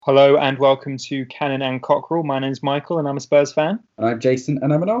Hello and welcome to Cannon and Cockerel. My name's Michael and I'm a Spurs fan. And I'm Jason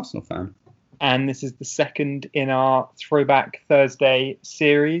and I'm an Arsenal fan. And this is the second in our Throwback Thursday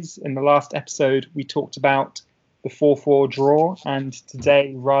series. In the last episode, we talked about the 4-4 draw. And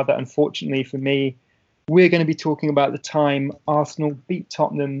today, rather unfortunately for me, we're going to be talking about the time Arsenal beat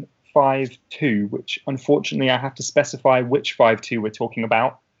Tottenham 5-2, which unfortunately I have to specify which 5-2 we're talking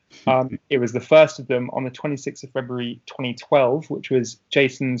about. It was the first of them on the 26th of February 2012, which was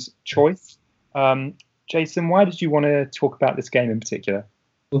Jason's choice. Jason, why did you want to talk about this game in particular?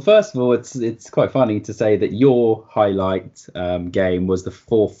 Well, first of all, it's quite funny to say that your highlight game was the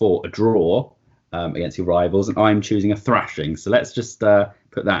 4-4, a draw against your rivals, and I'm choosing a thrashing. So let's just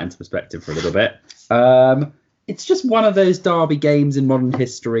put that into perspective for a little bit. It's just one of those derby games in modern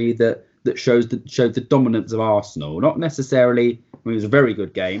history that showed the dominance of Arsenal. Not necessarily, it was a very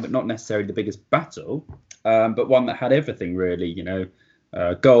good game, but not necessarily the biggest battle, but one that had everything really.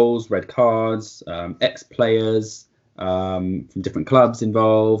 Goals, red cards, ex-players from different clubs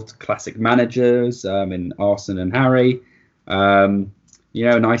involved, classic managers in Arsene and Harry. A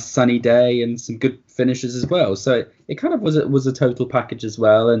nice sunny day and some good finishes as well. So it kind of was a total package as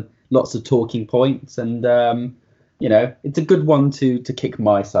well, and lots of talking points. And it's a good one to kick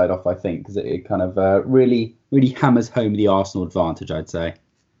my side off, I think, because it kind of really hammers home the Arsenal advantage, I'd say.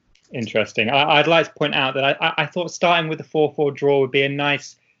 Interesting. I'd like to point out that I thought starting with the 4-4 draw would be a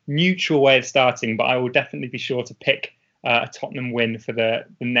nice neutral way of starting, but I will definitely be sure to pick a Tottenham win for the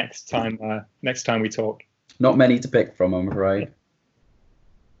next time we talk. Not many to pick from, I'm afraid.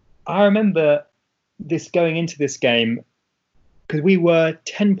 I remember going into this game because we were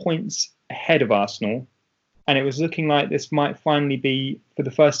 10 points ahead of Arsenal, and it was looking like this might finally be, for the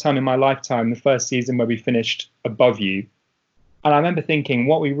first time in my lifetime, the first season where we finished above you. And I remember thinking,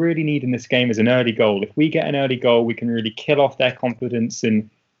 what we really need in this game is an early goal. If we get an early goal, we can really kill off their confidence and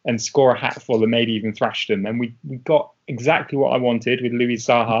score a hatful and maybe even thrash them. And we got exactly what I wanted with Louis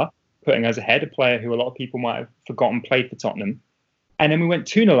Zaha putting us ahead, a player who a lot of people might have forgotten played for Tottenham. And then we went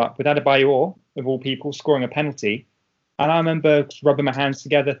 2-0 up with Adebayor, of all people, scoring a penalty. And I remember rubbing my hands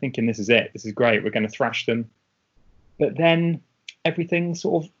together thinking, this is it. This is great. We're going to thrash them. But then everything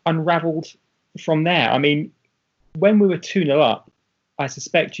sort of unravelled from there. I mean, when we were 2-0 up, I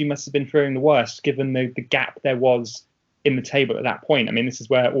suspect you must have been fearing the worst, given the gap there was in the table at that point. I mean, this is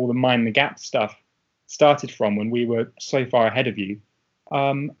where all the mind the gap stuff started from, when we were so far ahead of you.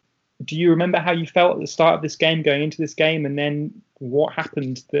 Do you remember how you felt at the start of this game, going into this game, and then what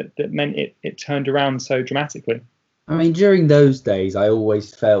happened that meant it turned around so dramatically? I mean, during those days, I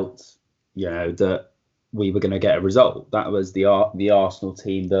always felt, that we were going to get a result. That was the Arsenal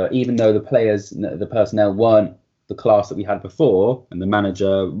team that, even though the players, the personnel weren't the class that we had before, and the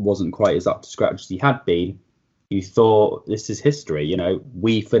manager wasn't quite as up to scratch as he had been, you thought, this is history.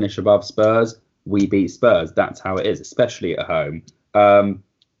 We finish above Spurs, we beat Spurs. That's how it is, especially at home.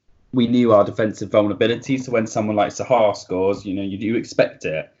 We knew our defensive vulnerability, so when someone like Zaha scores, you do expect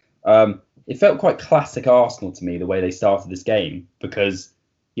it. It felt quite classic Arsenal to me, the way they started this game, because,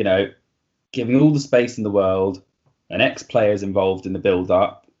 giving all the space in the world, and ex-players involved in the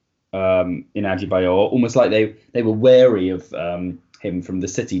build-up, in Adebayor, almost like they were wary of him from the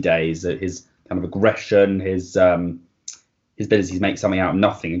City days, his kind of aggression, his ability to make something out of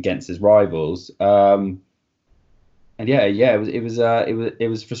nothing against his rivals. It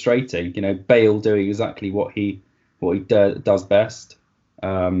was frustrating. Bale doing exactly what he does best.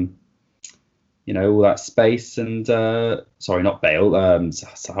 All that space and sorry, not Bale,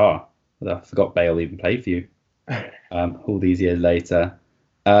 Zaha. I forgot Bale even played for you. All these years later.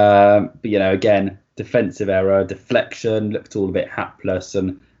 But again, defensive error, deflection, looked all a bit hapless,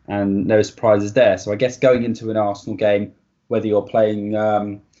 and no surprises there. So I guess going into an Arsenal game, whether you're playing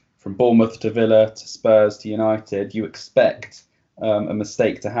from Bournemouth to Villa to Spurs to United, you expect a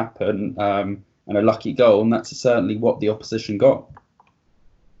mistake to happen and a lucky goal, and that's certainly what the opposition got.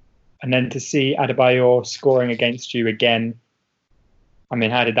 And then to see Adebayor scoring against you again, I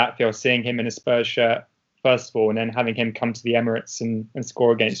mean, how did that feel, seeing him in a Spurs shirt, first of all, and then having him come to the Emirates and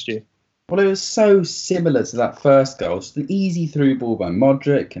score against you? Well, it was so similar to that first goal. Just an easy through ball by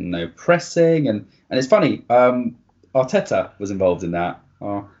Modric and no pressing. And it's funny, Arteta was involved in that.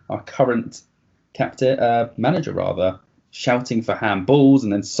 Our current manager, rather, shouting for handballs,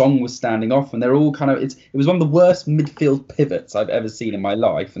 and then Song was standing off, and they're all kind of, it was one of the worst midfield pivots I've ever seen in my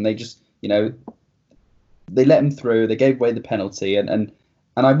life, and they just, they let him through, they gave away the penalty, and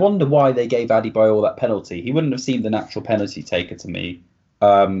I wonder why they gave Adebayor that penalty. He wouldn't have seemed the natural penalty taker to me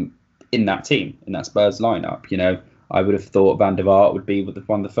in that team, in that Spurs lineup. I would have thought Van der Vaart would be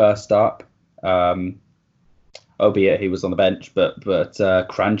one of the first up. albeit he was on the bench, but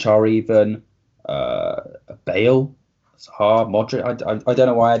Kranjčar even, Bale, Zaha, Modric. I don't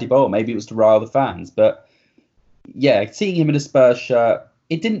know why Eddie Bowl. Maybe it was to rile the fans, but yeah, seeing him in a Spurs shirt,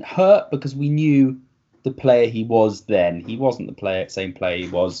 it didn't hurt because we knew the player he was then. He wasn't the same player he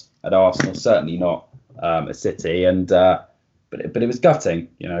was at Arsenal, certainly not at City, and but it was gutting,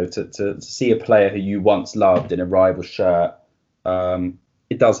 to see a player who you once loved in a rival shirt.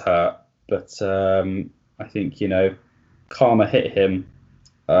 It does hurt, but I think karma hit him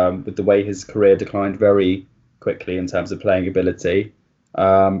with the way his career declined very quickly in terms of playing ability.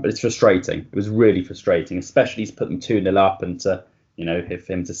 But it's frustrating. It was really frustrating, especially to put them 2-0 up and to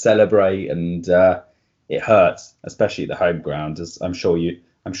for him to celebrate, and it hurts, especially at the home ground, as I'm sure you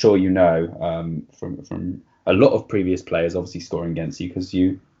know from a lot of previous players obviously scoring against you, because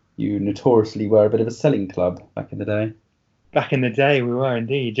you notoriously were a bit of a selling club back in the day. Back in the day, we were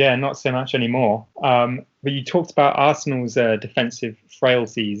indeed. Yeah, not so much anymore. But you talked about Arsenal's defensive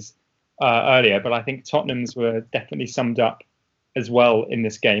frailties earlier, but I think Tottenham's were definitely summed up as well in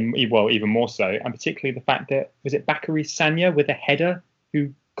this game. Well, even more so, and particularly the fact that, was it Bacary Sagna with a header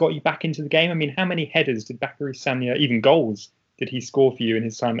who got you back into the game? I mean, how many headers did Bacary Sagna, even goals, did he score for you in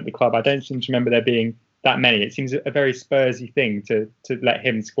his time at the club? I don't seem to remember there being that many. It seems a very Spursy thing to let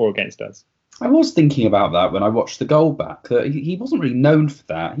him score against us. I was thinking about that when I watched the goal back. He wasn't really known for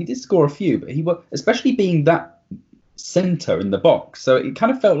that. He did score a few, but he was, especially being that centre in the box. So it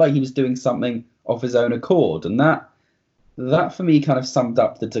kind of felt like he was doing something of his own accord, and that for me kind of summed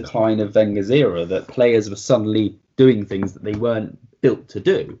up the decline of Wenger's era. That players were suddenly doing things that they weren't built to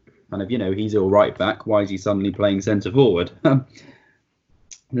do. Kind of, he's all right back. Why is he suddenly playing centre forward?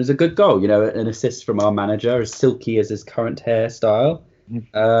 It was a good goal, an assist from our manager, as silky as his current hairstyle.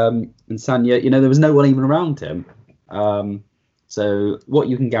 And Sagna, there was no one even around him. So what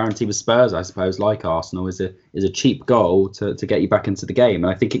you can guarantee with Spurs, I suppose, like Arsenal, is a cheap goal to get you back into the game.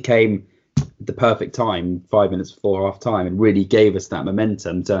 And I think it came at the perfect time, 5 minutes before half time, and really gave us that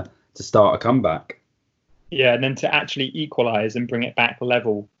momentum to start a comeback. Yeah, and then to actually equalise and bring it back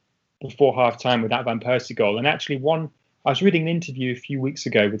level before half time with that Van Persie goal. And actually I was reading an interview a few weeks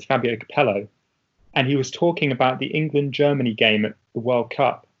ago with Fabio Capello, and he was talking about the England-Germany game at the World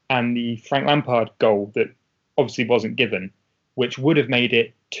Cup and the Frank Lampard goal that obviously wasn't given, which would have made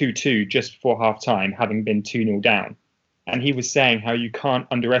it 2-2 just before half-time, having been 2-0 down. And he was saying how you can't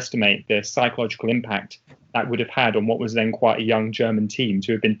underestimate the psychological impact that would have had on what was then quite a young German team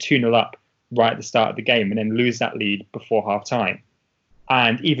to have been 2-0 up right at the start of the game and then lose that lead before half-time.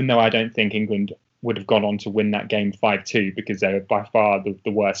 And even though I don't think England would have gone on to win that game 5-2 because they were by far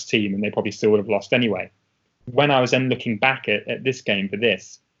the worst team and they probably still would have lost anyway. When I was then looking back at this game for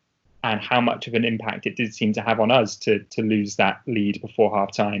this and how much of an impact it did seem to have on us to lose that lead before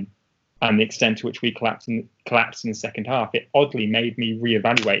half time and the extent to which we collapsed in the second half, it oddly made me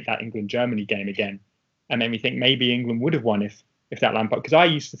reevaluate that England-Germany game again and made me think maybe England would have won if that Lampard, because I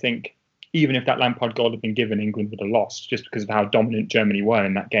used to think even if that Lampard goal had been given, England would have lost just because of how dominant Germany were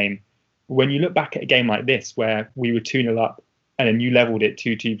in that game. When you look back at a game like this, where we were 2-0 up and then you levelled it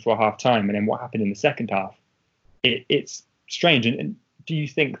 2-2 before half time, and then what happened in the second half, it's strange. And do you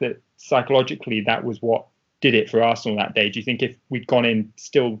think that psychologically that was what did it for Arsenal that day? Do you think if we'd gone in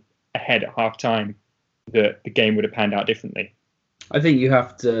still ahead at half time, that the game would have panned out differently? I think you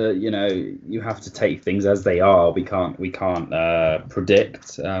have to take things as they are. We can't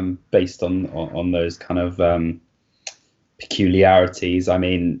predict based on those kind of peculiarities. I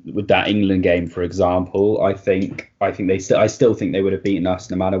mean, with that England game, for example, I still think they would have beaten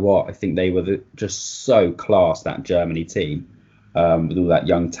us no matter what. I think they were just so class, that Germany team, with all that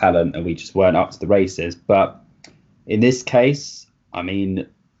young talent, and we just weren't up to the races. But in this case, I mean,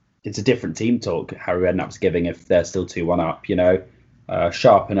 it's a different team talk Harry Redknapp's giving if they're still 2-1 up.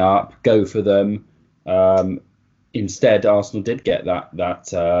 Sharpen up, go for them. Instead, Arsenal did get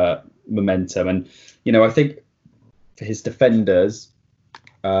that momentum, and I think for his defenders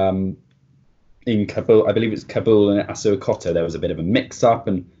in Kabul, I believe it's Kabul and Asuokoto, there was a bit of a mix-up,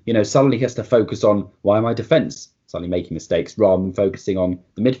 and suddenly he has to focus on why my defence suddenly making mistakes rather than focusing on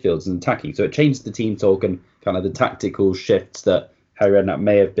the midfielders and attacking. So it changed the team talk and kind of the tactical shifts that Harry Redknapp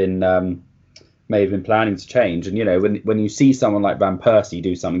may have been planning to change. And when you see someone like Van Persie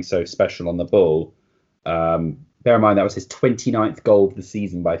do something so special on the ball, bear in mind that was his 29th goal of the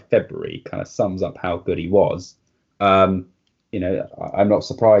season by February, kind of sums up how good he was. I'm not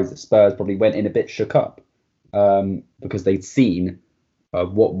surprised that Spurs probably went in a bit shook up because they'd seen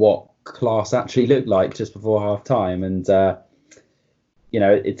what class actually looked like just before half time. And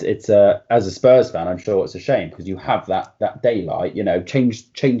it's as a Spurs fan, I'm sure it's a shame because you have that daylight.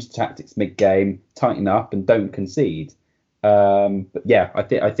 Change the tactics mid game, tighten up, and don't concede. But yeah, I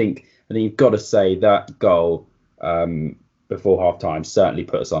think you've got to say that goal before half time certainly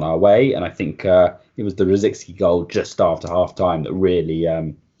put us on our way, and I think it was the Rosicky goal just after half time that really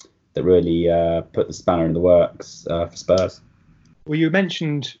put the spanner in the works for Spurs. Well, you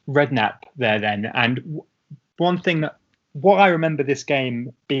mentioned Redknapp there then, and one thing what I remember this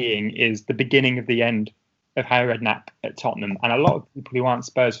game being is the beginning of the end of Harry Redknapp at Tottenham, and a lot of people who aren't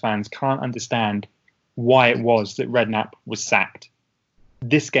Spurs fans can't understand why it was that Redknapp was sacked.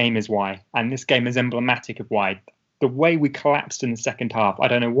 This game is why, and this game is emblematic of why. The way we collapsed in the second half, I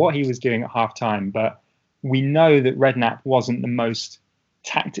don't know what he was doing at half time, but we know that Redknapp wasn't the most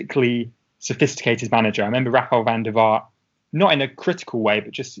tactically sophisticated manager. I remember Rafael van der Vaart, not in a critical way,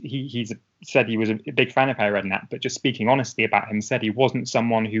 but just he's said he was a big fan of Harry Redknapp, but just speaking honestly about him, said he wasn't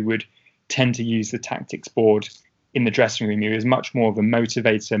someone who would tend to use the tactics board in the dressing room. He was much more of a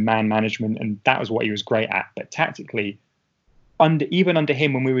motivator, man management, and that was what he was great at. But tactically, even under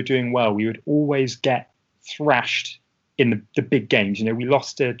him, when we were doing well, we would always get thrashed in the big games. We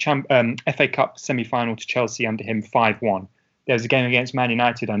lost a FA Cup semi-final to Chelsea under him 5-1. There was a game against Man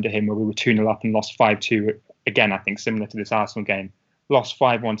United under him where we were 2-0 up and lost 5-2. Again, I think similar to this Arsenal game. Lost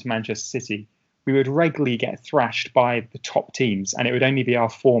 5-1 to Manchester City. We would regularly get thrashed by the top teams, and it would only be our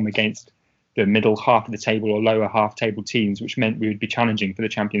form against the middle half of the table or lower half table teams, which meant we would be challenging for the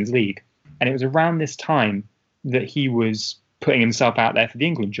Champions League. And it was around this time that he was putting himself out there for the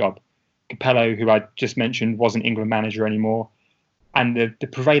England job. Capello, who I just mentioned, wasn't England manager anymore. And the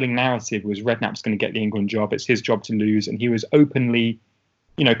prevailing narrative was Redknapp's going to get the England job. It's his job to lose. And he was openly,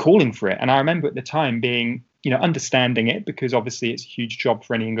 calling for it. And I remember at the time being, understanding it, because obviously it's a huge job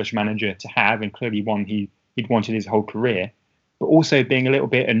for any English manager to have, and clearly one he'd wanted his whole career, but also being a little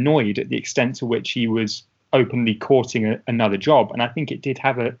bit annoyed at the extent to which he was openly courting another job. And I think it did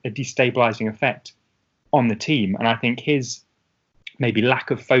have a destabilizing effect on the team. And I think his maybe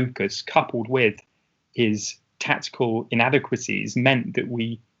lack of focus, coupled with his tactical inadequacies, meant that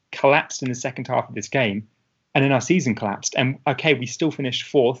we collapsed in the second half of this game, and then our season collapsed. And okay, we still finished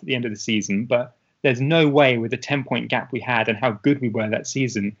fourth at the end of the season, but there's no way, with the 10-point gap we had and how good we were that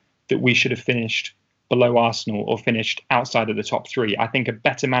season, that we should have finished below Arsenal or finished outside of the top three. I think a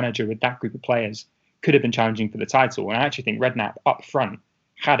better manager with that group of players could have been challenging for the title. And I actually think Redknapp up front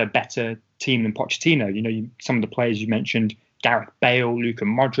had a better team than Pochettino. Some of the players you mentioned, Gareth Bale, Luka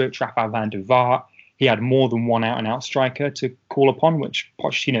Modric, Rafael van der Vaart. He had more than one out-and-out striker to call upon, which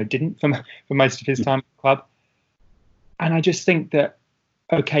Pochettino didn't for most of his time at the club. And I just think that,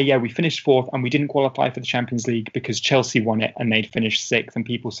 okay, yeah, we finished fourth and we didn't qualify for the Champions League because Chelsea won it and they'd finished sixth. And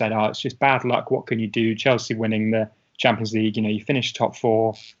people said, it's just bad luck. What can you do? Chelsea winning the Champions League, you finished top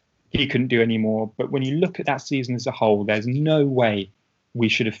four. He couldn't do any more. But when you look at that season as a whole, there's no way we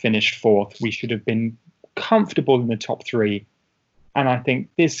should have finished fourth. We should have been comfortable in the top three. And I think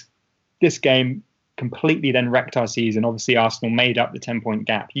this game completely then wrecked our season. Obviously, Arsenal made up the 10-point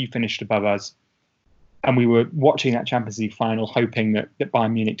gap. He finished above us. And we were watching that Champions League final, hoping that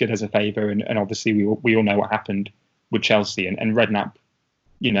Bayern Munich did us a favour. And obviously, we all know what happened with Chelsea. And Redknapp,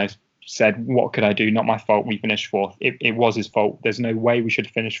 said, what could I do? Not my fault. We finished fourth. It was his fault. There's no way we should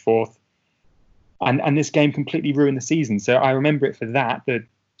have finished fourth. And this game completely ruined the season. So I remember it for that,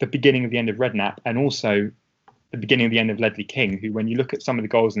 the beginning of the end of Redknapp, and also the beginning of the end of Ledley King, who, when you look at some of the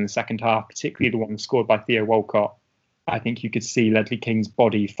goals in the second half, particularly the one scored by Theo Walcott, I think you could see Ledley King's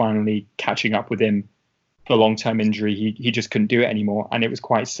body finally catching up with him. For long-term injury, he just couldn't do it anymore. And it was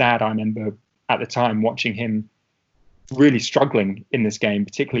quite sad. I remember at the time watching him really struggling in this game,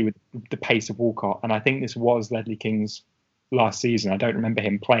 particularly with the pace of Walcott. And I think this was Ledley King's last season. I don't remember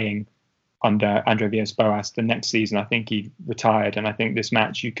him playing under Andre Villas-Boas the next season. I think he retired. And I think this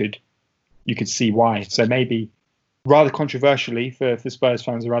match you could see why. So maybe rather controversially for Spurs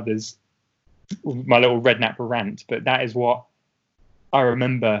fans or others, my little Redknapp rant, but that is what I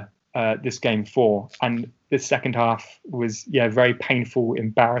remember this game for. And this second half was very painful,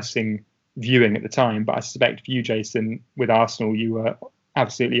 embarrassing viewing at the time, but I suspect for you, Jason, with Arsenal, you were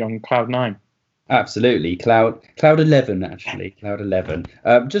absolutely on cloud 9. Absolutely, cloud 11 actually, cloud 11.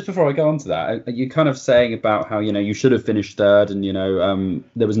 Just before I go on to that, are you kind of saying about how you should have finished third and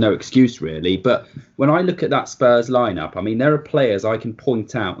there was no excuse really, but when I look at that Spurs lineup, I mean, there are players I can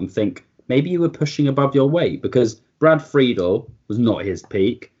point out and think maybe you were pushing above your weight, because Brad Friedel was not his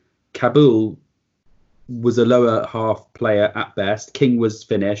peak. Kabul was a lower half player at best. King was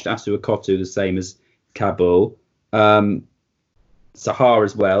finished. Asu Akoto the same as Kabul. Sahar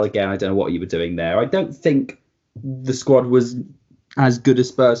as well. Again, I don't know what you were doing there. I don't think the squad was as good as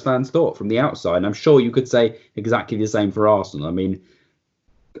Spurs fans thought from the outside. And I'm sure you could say exactly the same for Arsenal. I mean,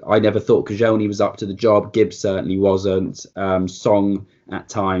 I never thought Koscielny was up to the job. Gibbs certainly wasn't. Song at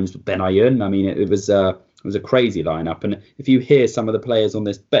times, but Benayoun. I mean, it was a crazy lineup. And if you hear some of the players on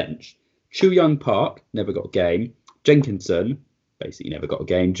this bench, Chu Young Park never got a game. Jenkinson basically never got a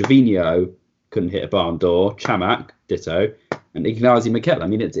game. Jovino couldn't hit a barn door. Chamak ditto, and Ignazi Mikel. I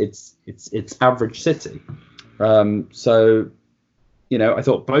mean, it's average City. So, you know, I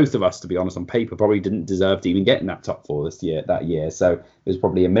thought both of us, to be honest, on paper, probably didn't deserve to even get in that top four that year. So it was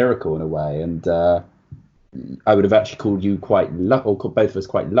probably a miracle in a way. And I would have actually called you quite lucky, or called both of us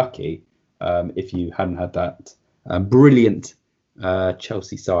quite lucky, if you hadn't had that brilliant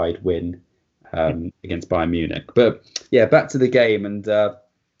Chelsea side win against Bayern Munich. But yeah, back to the game and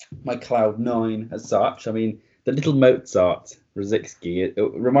my cloud nine as such. I mean, the little Mozart Rosicky, it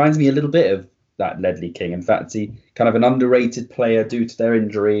reminds me a little bit of that Ledley King. In fact, he kind of an underrated player due to their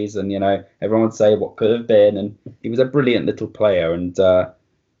injuries, and you know, everyone would say what could have been, and he was a brilliant little player. And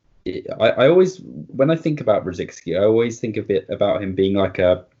I always, when I think about Rosicky, I always think of it about him being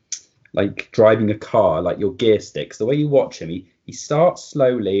like driving a car, like your gear sticks. The way you watch him, he starts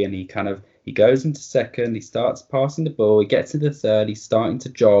slowly and he goes into second, he starts passing the ball, he gets into third, he's starting to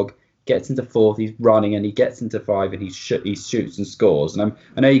jog, gets into fourth, he's running, and he gets into five, and he shoots and scores. And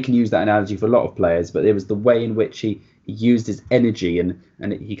I know you can use that analogy for a lot of players, but it was the way in which he used his energy and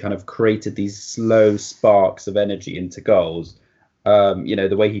he kind of created these slow sparks of energy into goals. You know,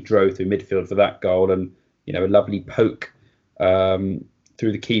 the way he drove through midfield for that goal, and you know, a lovely poke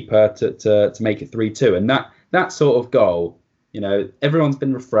through the keeper to make it 3-2. And that sort of goal, you know, everyone's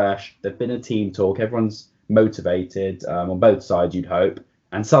been refreshed, there's been a team talk, everyone's motivated on both sides, you'd hope.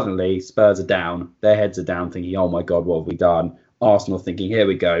 And suddenly Spurs are down, their heads are down, thinking, oh my God, what have we done? Arsenal thinking, here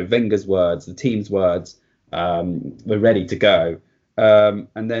we go, Wenger's words, the team's words, we're ready to go. And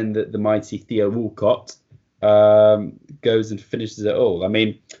then the mighty Theo Walcott goes and finishes it all. I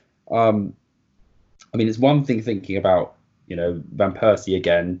mean, it's one thing thinking about, you know, Van Persie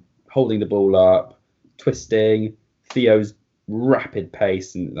again, holding the ball up, twisting, Theo's rapid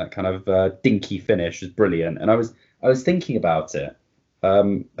pace and that kind of dinky finish is brilliant. And I was thinking about it.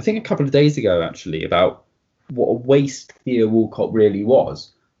 I think a couple of days ago, actually, about what a waste Theo Walcott really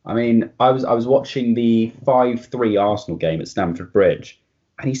was. I mean, I was watching the 5-3 Arsenal game at Stamford Bridge,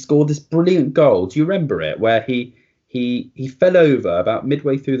 and he scored this brilliant goal. Do you remember it? Where he fell over about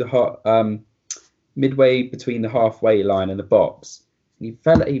midway through midway between the halfway line and the box. He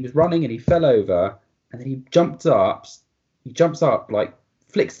was running and he fell over, and then he jumps up, like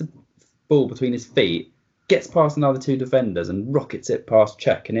flicks the ball between his feet, gets past another two defenders and rockets it past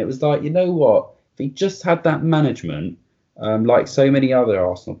Cech. And it was like, you know what? If he just had that management, like so many other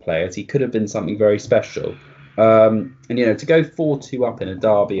Arsenal players, he could have been something very special. And, you know, to go 4-2 up in a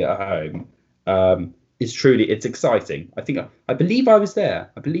derby at home it's exciting. I believe I was there.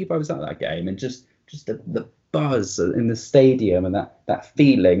 I believe I was at that game, and just the buzz in the stadium and that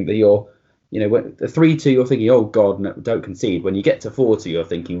feeling that you're, you know, when the 3-2, you're thinking, oh God, no, don't concede. When you get to 4-2, you're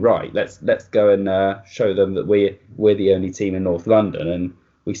thinking, right, let's go and show them that we're the only team in North London, and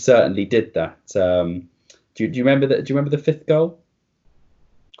we certainly did that. Do you remember that? Do you remember the fifth goal?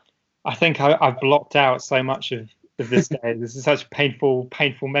 I think I've blocked out so much of this day. This is such a painful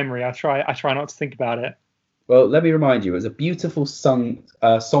memory. I try not to think about it. Well, let me remind you, it was a beautiful song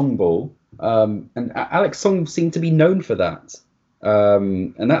ball, and Alex Song seemed to be known for that.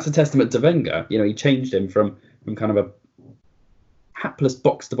 And that's a testament to Wenger. You know, he changed him from kind of a hapless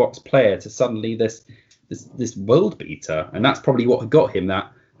box-to-box player to suddenly this world beater, and that's probably what got him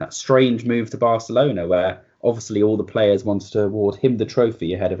that strange move to Barcelona, where obviously all the players wanted to award him the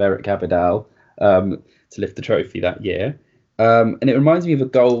trophy ahead of Eric Abidal to lift the trophy that year. And it reminds me of a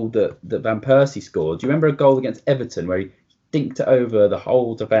goal that Van Persie scored. Do you remember a goal against Everton where he dinked it over the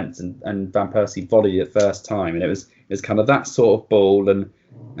whole defence and Van Persie volleyed it first time? And it was kind of that sort of ball, and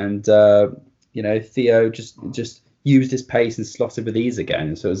you know, Theo just used his pace and slotted with ease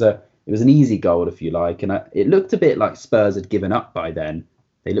again. So it was an easy goal, if you like, and it looked a bit like Spurs had given up by then.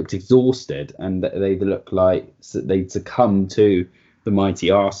 They looked exhausted, and they looked like they'd succumbed to the mighty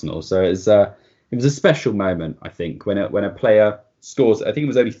Arsenal. So it was a special moment, I think, when a player scores. I think it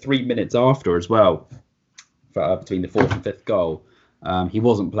was only 3 minutes after as well, between the fourth and fifth goal. He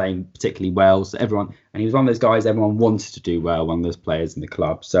wasn't playing particularly well, so he was one of those guys everyone wanted to do well, one of those players in the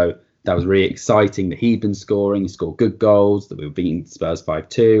club. So that was really exciting that he'd been scoring. He scored good goals, that we were beating Spurs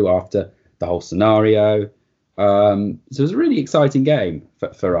 5-2 after the whole scenario. So it was a really exciting game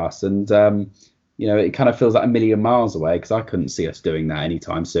for us, and you know, it kind of feels like a million miles away, because I couldn't see us doing that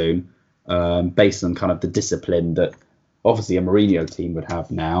anytime soon, based on kind of the discipline that obviously a Mourinho team would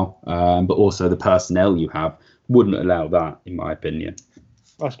have now, but also the personnel you have wouldn't allow that, in my opinion.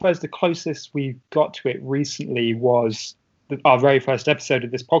 I suppose the closest we got to it recently was our very first episode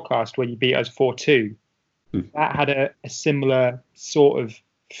of this podcast where you beat us 4-2. That had a similar sort of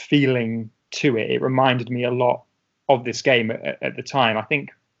feeling to it. It reminded me a lot of this game at the time. I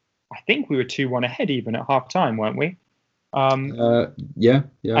think we were 2-1 ahead even at half time, weren't we? Yeah,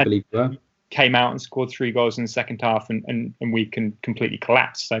 I believe we were. Came out and scored 3 goals in the second half, and we can completely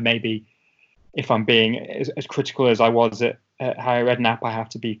collapse. So maybe if I'm being as critical as I was at Harry Redknapp, I have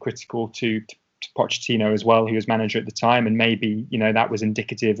to be critical to Pochettino as well, who was manager at the time, and maybe that was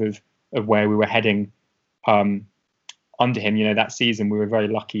indicative of where we were heading under him. That season we were very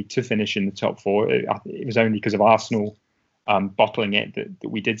lucky to finish in the top 4. It was only because of Arsenal bottling it that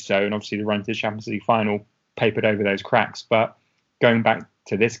we did so, and obviously the run to the Champions League final papered over those cracks. But going back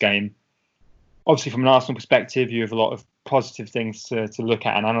to this game, obviously from an Arsenal perspective, you have a lot of positive things to look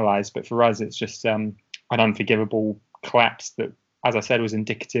at and analyse, but for us it's just an unforgivable collapse that, as I said, was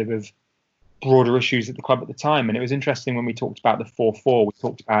indicative of broader issues at the club at the time. And it was interesting when we talked about the 4-4, we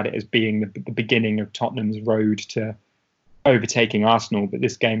talked about it as being the beginning of Tottenham's road to overtaking Arsenal, but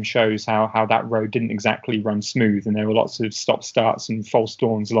this game shows how that road didn't exactly run smooth, and there were lots of stop-starts and false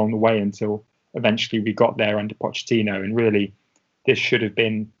dawns along the way until eventually we got there under Pochettino. And really, this should have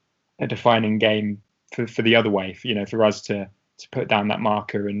been a defining game for the other way, for us to put down that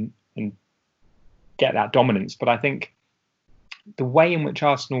marker and get that dominance. But I think the way in which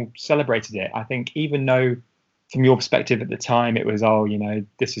Arsenal celebrated it, I think even though from your perspective at the time it was,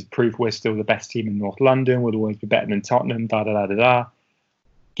 this is proof we're still the best team in North London, we'll always be better than Tottenham,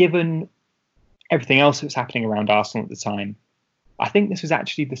 given everything else that was happening around Arsenal at the time, I think this was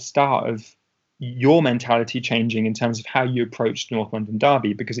actually the start of your mentality changing in terms of how you approached North London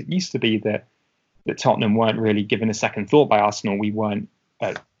derby, because it used to be that Tottenham weren't really given a second thought by Arsenal. We weren't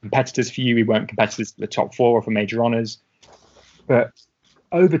competitors for you, we weren't competitors for the top 4 or for major honours. But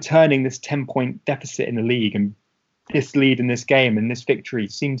overturning this 10-point deficit in the league and this lead in this game and this victory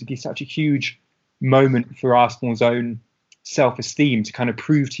seemed to be such a huge moment for Arsenal's own self-esteem, to kind of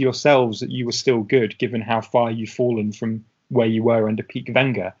prove to yourselves that you were still good, given how far you've fallen from where you were under peak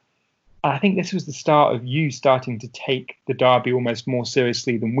Wenger. And I think this was the start of you starting to take the derby almost more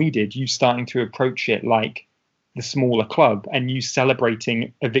seriously than we did, you starting to approach it like the smaller club, and you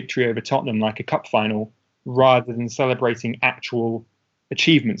celebrating a victory over Tottenham like a cup final, rather than celebrating actual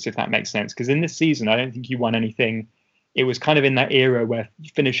achievements, if that makes sense. Because in this season, I don't think you won anything. It was kind of in that era where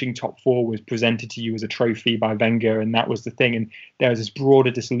finishing top 4 was presented to you as a trophy by Wenger, and that was the thing. And there was this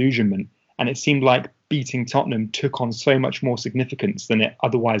broader disillusionment. And it seemed like beating Tottenham took on so much more significance than it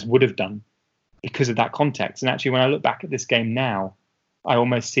otherwise would have done because of that context. And actually, when I look back at this game now, I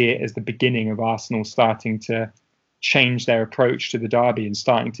almost see it as the beginning of Arsenal starting to change their approach to the derby and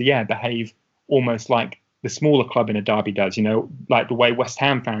starting to, behave almost like the smaller club in a derby does, like the way West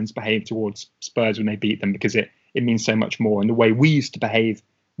Ham fans behave towards Spurs when they beat them, because it means so much more. And the way we used to behave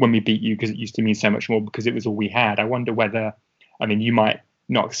when we beat you, because it used to mean so much more, because it was all we had. I wonder whether, you might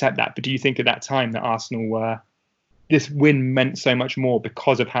not accept that, but do you think at that time that Arsenal were, this win meant so much more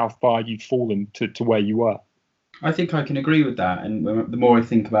because of how far you'd fallen to where you were? I think I can agree with that. And the more I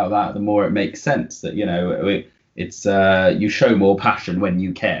think about that, the more it makes sense that, it's you show more passion when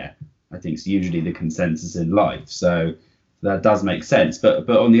you care. I think it's usually the consensus in life. So that does make sense. But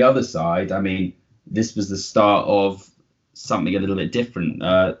on the other side, this was the start of something a little bit different.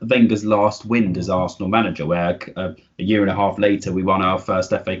 Wenger's last win as Arsenal manager, where a year and a half later we won our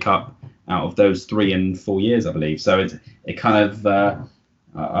first FA Cup out of those 3 and 4 years, I believe. So it kind of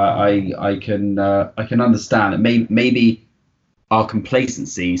I can understand that maybe our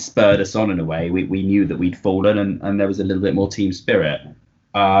complacency spurred us on in a way. We knew that we'd fallen, and there was a little bit more team spirit.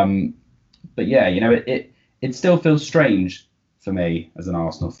 But yeah, it still feels strange for me as an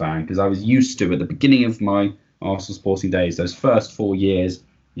Arsenal fan, because I was used to, at the beginning of my Arsenal sporting days, those first 4 years,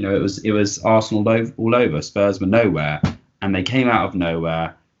 it was Arsenal all over. Spurs were nowhere, and they came out of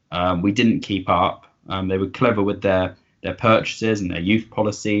nowhere. We didn't keep up. They were clever with their purchases and their youth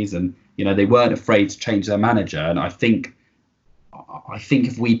policies, and they weren't afraid to change their manager. And I think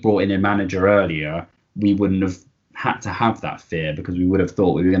if we brought in a manager earlier, we wouldn't have had to have that fear, because we would have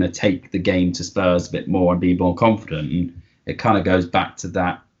thought we were going to take the game to Spurs a bit more and be more confident. And it kind of goes back to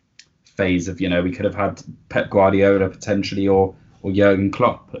that phase of, we could have had Pep Guardiola potentially or Jurgen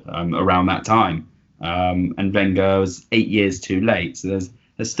Klopp around that time. And Wenger was 8 years too late. So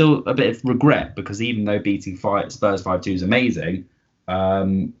there's still a bit of regret, because even though beating Spurs 5-2 is amazing, I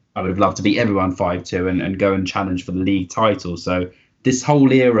would have loved to beat everyone 5-2 and go and challenge for the league title. So this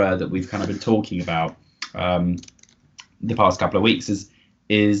whole era that we've kind of been talking about, the past couple of weeks is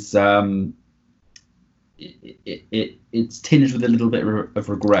it's tinged with a little bit of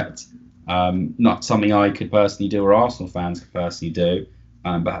regret. Not something I could personally do or Arsenal fans could personally do,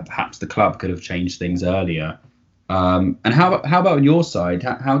 but perhaps the club could have changed things earlier. And how about on your side?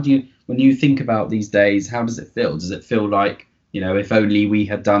 How do you, when you think about these days, how does it feel? Does it feel like, if only we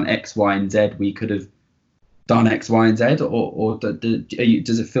had done X, Y, and Z, we could have done X, Y, and Z, or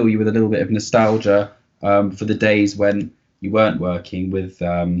does it fill you with a little bit of nostalgia for the days when you weren't working with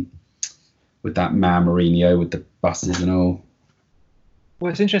that man Mourinho with the buses and all?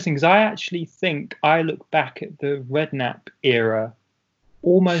 Well, it's interesting because I actually think I look back at the Redknapp era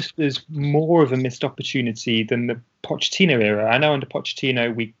almost as more of a missed opportunity than the Pochettino era. I know under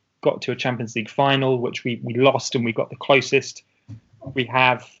Pochettino we got to a Champions League final, which we lost, and we got the closest we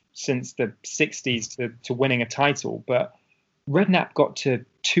have since the 60s to winning a title. But Redknapp got to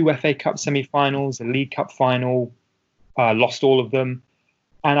 2 FA Cup semi-finals, a League Cup final, lost all of them.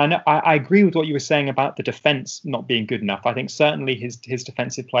 And I agree with what you were saying about the defence not being good enough. I think certainly his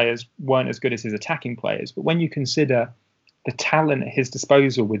defensive players weren't as good as his attacking players. But when you consider the talent at his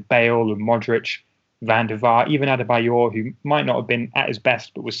disposal with Bale and Modric, Van der Vaart, even Adebayor, who might not have been at his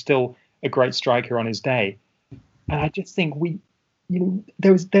best, but was still a great striker on his day. And I just think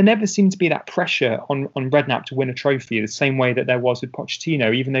there never seemed to be that pressure on Redknapp to win a trophy the same way that there was with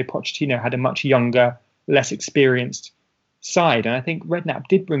Pochettino, even though Pochettino had a much younger, less experienced side. And I think Redknapp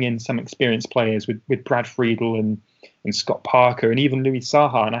did bring in some experienced players with Brad Friedel and Scott Parker and even Louis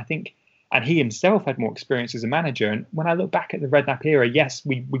Saha. And I think, and he himself had more experience as a manager. And when I look back at the Redknapp era, yes,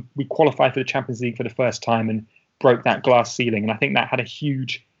 we qualified for the Champions League for the first time and broke that glass ceiling. And I think that had a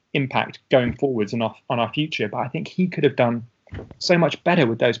huge impact going forwards and on our future. But I think he could have done so much better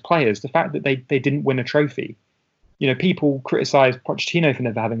with those players. The fact that they didn't win a trophy, people criticise Pochettino for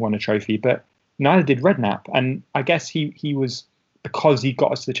never having won a trophy, but neither did Redknapp. And I guess he was, because he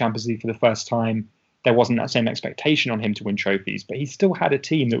got us to the Champions League for the first time, there wasn't that same expectation on him to win trophies, but he still had a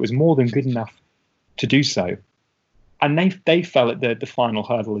team that was more than good enough to do so. And they fell at the final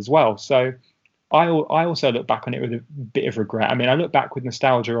hurdle as well. So I also look back on it with a bit of regret. I mean, I look back with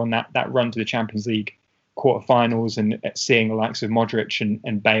nostalgia on that run to the Champions League quarterfinals and seeing the likes of Modric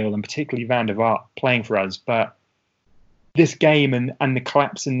and Bale and particularly Van der Vaart playing for us. But this game and the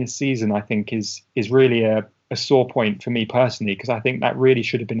collapse in this season, I think, is really a sore point for me personally, because I think that really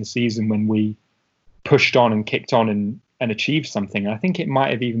should have been a season when we pushed on and kicked on and achieved something. I think it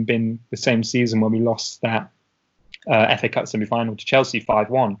might have even been the same season when we lost that FA Cup semi-final to Chelsea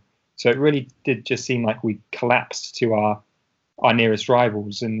 5-1. So it really did just seem like we collapsed to our nearest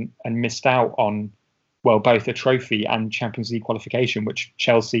rivals and missed out on, well, both a trophy and Champions League qualification, which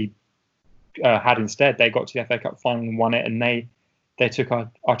Chelsea had instead. They got to the FA Cup final and won it, and they took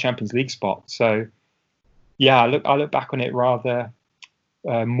our Champions League spot. So yeah, I look back on it rather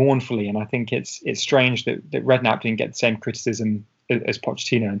mournfully, and I think it's strange that Redknapp didn't get the same criticism as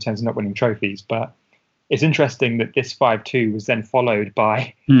Pochettino in terms of not winning trophies. But it's interesting that this 5-2 was then followed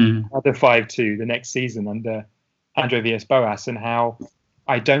by another 5-2 the next season under Andre Villas-Boas, and how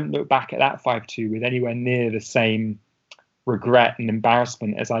I don't look back at that 5-2 with anywhere near the same regret and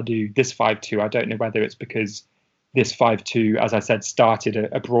embarrassment as I do this 5-2. I don't know whether it's because this 5-2, as I said, started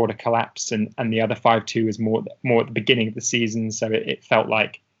a broader collapse, and the other 5-2 was more at the beginning of the season, so it felt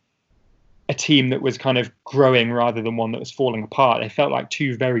like a team that was kind of growing rather than one that was falling apart. They felt like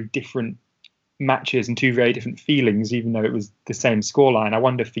two very different matches and two very different feelings, even though it was the same scoreline. I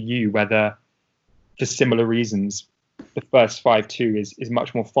wonder for you whether, for similar reasons, the first 5-2 is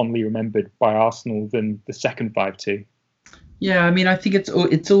much more fondly remembered by Arsenal than the second 5-2. Yeah, I mean, I think it's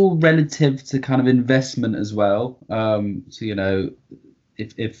all relative to kind of investment as well. So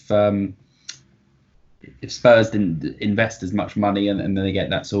if Spurs didn't invest as much money and then they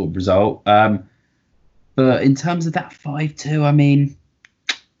get that sort of result, but in terms of that 5-2, I mean,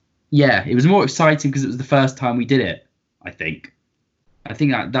 yeah, it was more exciting because it was the first time we did it. I think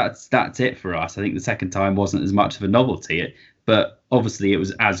that's it for us. I think the second time wasn't as much of a novelty. But obviously it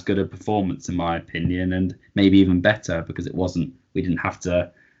was as good a performance in my opinion, and maybe even better because we didn't have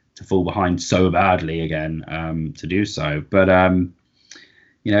to fall behind so badly again to do so. But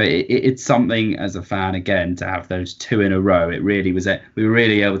it's something as a fan again to have those two in a row. It really was we were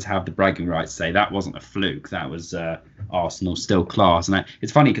really able to have the bragging rights to say that wasn't a fluke. That was Arsenal still class. And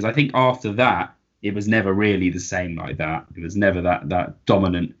it's funny because I think after that it was never really the same like that. It was never that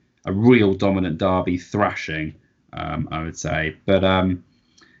dominant, a real dominant derby thrashing. I would say, but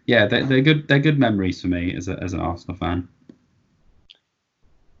yeah, they're good. They're good memories for me as an Arsenal fan.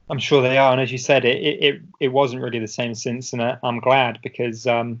 I'm sure they are, and as you said, it wasn't really the same since, and I'm glad because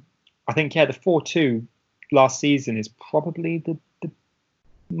I think the 4-2 last season is probably the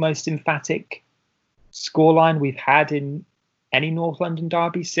most emphatic scoreline we've had in any North London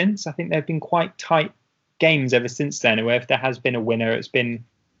derby since. I think there have been quite tight games ever since then, where if there has been a winner, it's been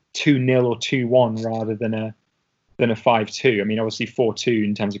 2-0 or 2-1 rather than a 5-2. I mean, obviously 4-2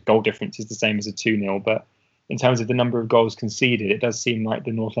 in terms of goal difference is the same as a 2-0, but in terms of the number of goals conceded, it does seem like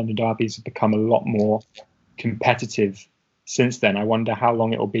the North London derbies have become a lot more competitive since then. I wonder how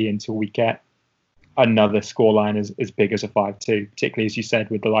long it will be until we get another scoreline as big as a 5-2, particularly, as you said,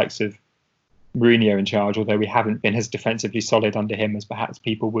 with the likes of Mourinho in charge, although we haven't been as defensively solid under him as perhaps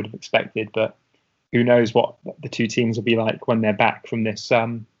people would have expected. But who knows what the two teams will be like when they're back from this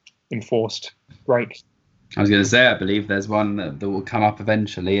enforced break. I was going to say, I believe there's one that will come up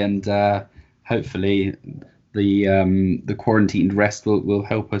eventually, and hopefully the quarantined rest will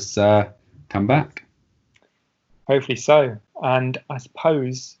help us come back. Hopefully so. And I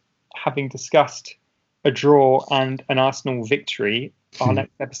suppose, having discussed a draw and an Arsenal victory, our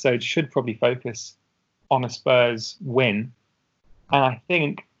next episode should probably focus on a Spurs win. And I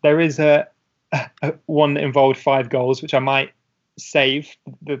think there is a one that involved 5 goals, which I might save,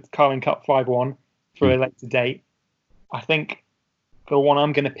 the Carling Cup 5-1, for a later date. I think the one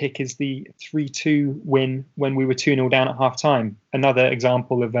I'm going to pick is the 3-2 win when we were 2-0 down at half-time. Another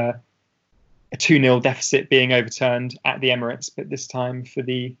example of a 2-0 deficit being overturned at the Emirates, but this time for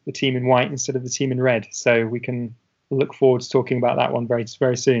the team in white instead of the team in red. So we can look forward to talking about that one very,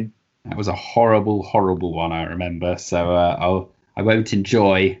 very soon. That was a horrible, horrible one, I remember. So I won't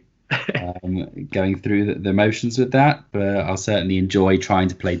enjoy going through the motions with that, but I'll certainly enjoy trying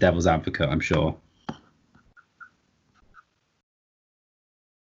to play devil's advocate, I'm sure.